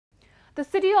The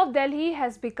city of Delhi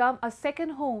has become a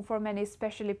second home for many,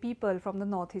 especially people from the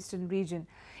northeastern region.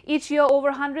 Each year,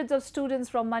 over hundreds of students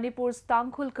from Manipur's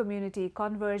Tangkhul community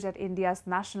converge at India's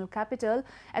national capital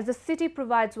as the city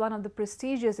provides one of the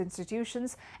prestigious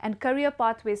institutions and career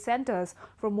pathway centers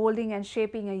for molding and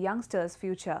shaping a youngster's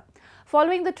future.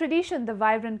 Following the tradition, the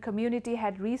vibrant community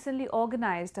had recently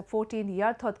organized a 14th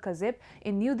Yarthot Kazib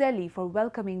in New Delhi for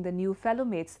welcoming the new fellow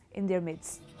mates in their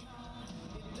midst.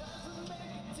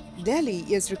 Delhi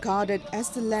is regarded as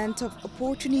the land of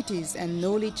opportunities and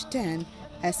knowledge den,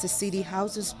 as the city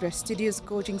houses prestigious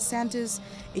coaching centers,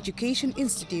 education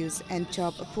institutes and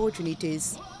job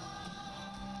opportunities.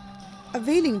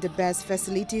 Availing the best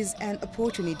facilities and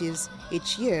opportunities,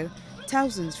 each year,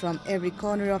 thousands from every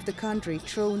corner of the country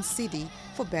throng city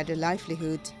for better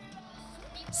livelihood.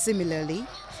 Similarly,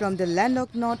 from the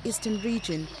landlocked northeastern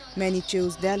region, many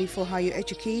chose Delhi for higher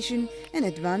education and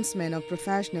advancement of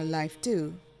professional life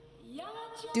too.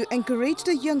 To encourage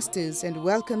the youngsters and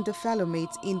welcome the fellow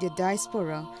mates in the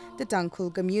diaspora, the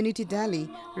Tangkhul Community Delhi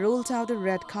rolled out a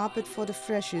red carpet for the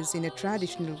freshers in a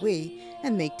traditional way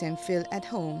and make them feel at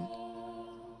home.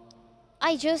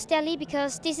 I chose Delhi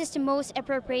because this is the most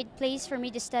appropriate place for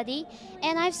me to study,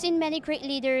 and I've seen many great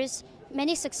leaders,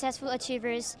 many successful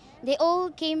achievers. They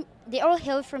all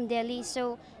hail from Delhi,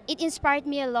 so it inspired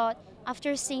me a lot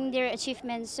after seeing their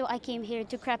achievements, so I came here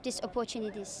to grab these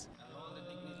opportunities.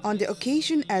 On the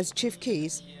occasion as chief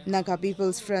case, Naga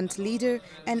People's Front leader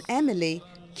and MLA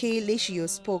K. Leshio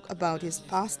spoke about his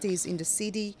past days in the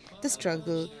city, the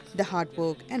struggle, the hard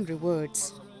work and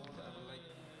rewards.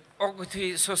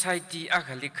 Society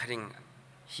akali kharing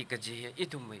hikaji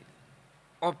itumwe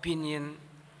opinion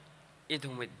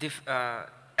itumwe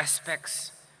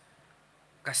aspects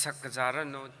kasak kazara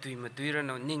no tuimatuira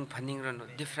no ning phaning no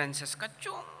differences ka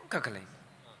chung kakalai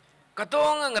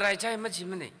katong ang rai chai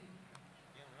majimane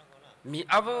mi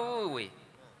abu we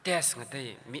test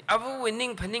ngatai mi abu we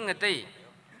ning phaning ngatai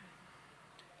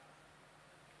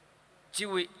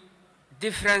chiwi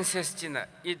differences china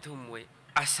itumwe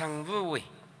asangbu we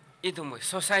itumwe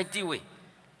society we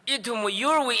itumwe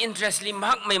your we interestly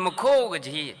mak mai makho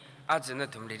gaji ajna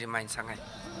tumli remind sangai.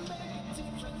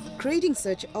 Creating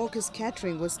such august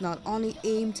gathering was not only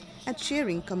aimed at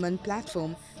sharing common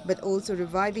platform, but also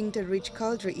reviving the rich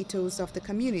cultural ethos of the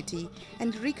community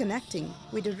and reconnecting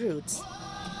with the roots.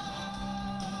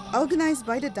 Organized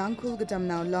by the Tangkhul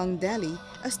Katamnao Long Delhi,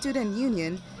 a student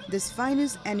union, this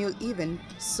finest annual event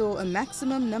saw a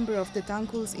maximum number of the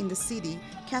Tangkhuls in the city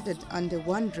gathered under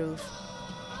one roof.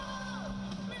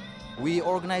 We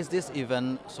organize this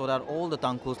event so that all the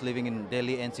Tangkhuls living in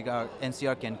Delhi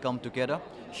NCR can come together,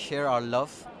 share our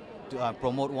love, to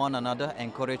promote one another,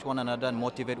 encourage one another and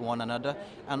motivate one another.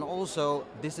 And also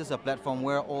this is a platform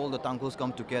where all the Tangkhuls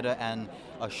come together and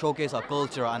showcase our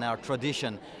culture and our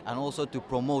tradition, and also to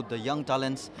promote the young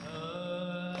talents.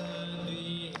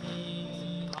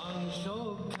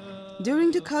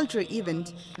 During the cultural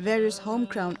event, various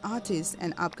home-crowned artists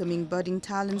and upcoming budding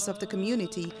talents of the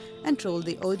community enthralled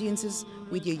the audiences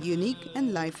with their unique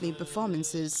and lively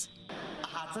performances.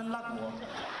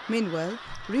 Meanwhile,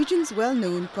 region's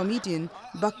well-known comedian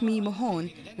Bakmi Mohan,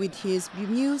 with his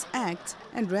bemused act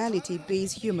and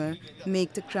reality-based humor,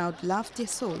 make the crowd laugh their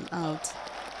soul out.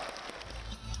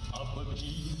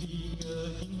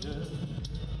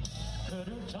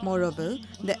 Moreover,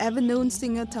 the ever-known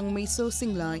singer Thangmeiso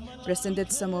Singlai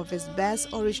presented some of his best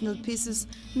original pieces,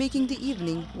 making the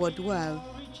evening worthwhile.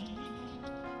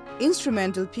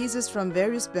 Instrumental pieces from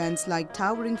various bands like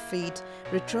Towering Fate,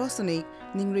 Retrosonic,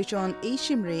 Ningrichon A.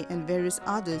 Shimre and various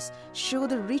others show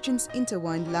the region's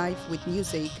intertwined life with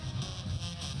music.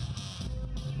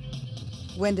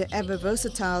 When the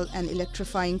ever-versatile and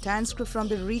electrifying dance crew from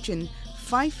the region,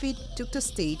 5 Feet, took the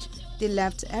stage, they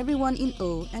left everyone in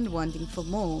awe and wanting for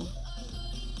more.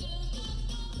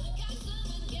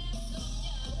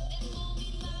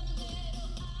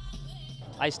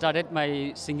 I started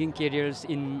my singing careers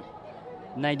in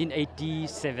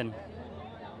 1987,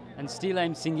 and still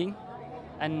I'm singing,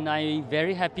 and I'm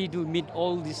very happy to meet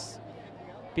all these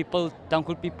people,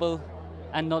 Tangkhul people,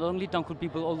 and not only Tangkhul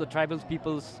people, all the tribal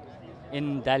peoples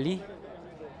in Delhi,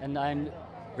 and I'm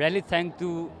really thankful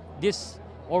to this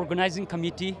organizing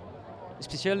committee,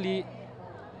 especially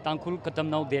Tangkhul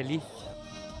Katamnao Delhi.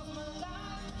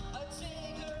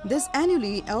 This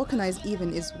annually organized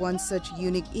event is one such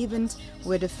unique event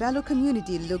where the fellow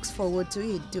community looks forward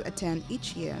to it to attend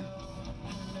each year.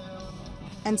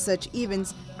 And such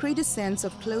events create a sense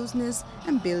of closeness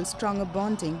and build stronger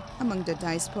bonding among the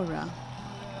diaspora.